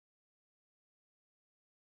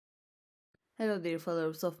Hello dear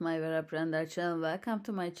followers of my very Hande channel, welcome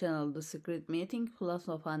to my channel. The secret meeting plus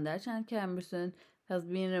of Hande Erc and Kerem Bursin has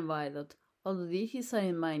been revealed. All the details are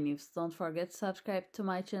in my news. Don't forget to subscribe to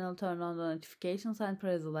my channel, turn on the notifications and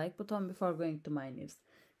press the like button before going to my news.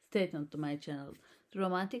 Stay tuned to my channel. The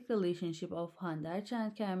romantic relationship of Hande Erc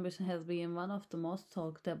and Kerem Bursin has been one of the most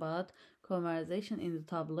talked about conversation in the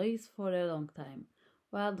tabloids for a long time.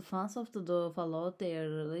 While the fans of the duo followed their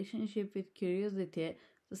relationship with curiosity,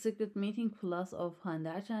 the secret meeting plus of Hande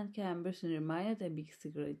Erc and Kerem Bursin remained a big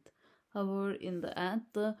secret. However, in the end,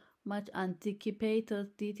 the much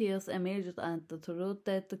anticipated details emerged and the truth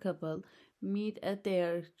that the couple meet at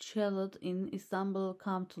their chalet in Istanbul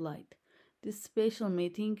come to light. This special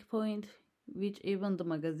meeting point, which even the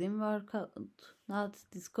magazine were not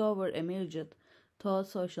discover, emerged through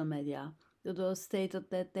social media. The duo stated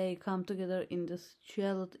that they come together in this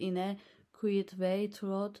chalet in a quiet way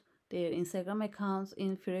throughout their Instagram accounts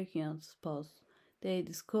in frequent posts. They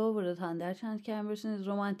discovered Hande Erc and Kerem Bursin's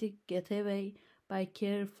romantic getaway by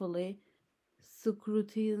carefully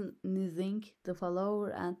scrutinizing the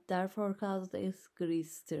follower and therefore caused a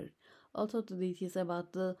stir. Although the details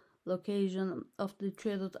about the location of the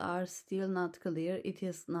tribute are still not clear, it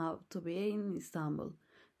is now to be in Istanbul.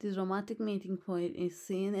 This romantic meeting point is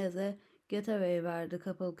seen as a getaway where the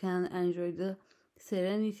couple can enjoy the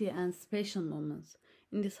serenity and special moments.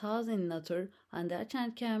 In this house in nature, Hande Erc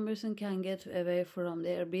and Kerem Bursin can get away from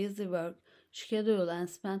their busy work schedule and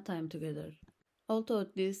spend time together. Although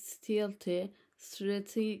this stealthy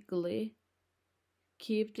strategically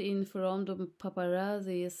kept in from the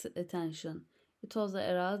paparazzi's attention, it was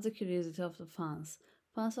aroused the curiosity of the fans.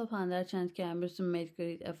 Fans of Hande Erc and Kerem Bursin made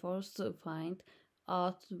great efforts to find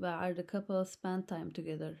out where the couple spent time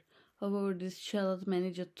together. However, this challenge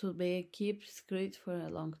managed to be kept secret for a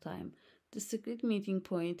long time. The secret meeting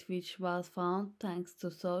point, which was found thanks to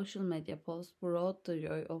social media posts, brought the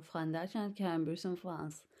joy of Hande Erc and Kerem Bursin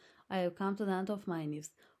fans. I have come to the end of my news.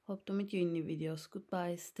 Hope to meet you in new videos.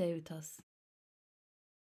 Goodbye, stay with us.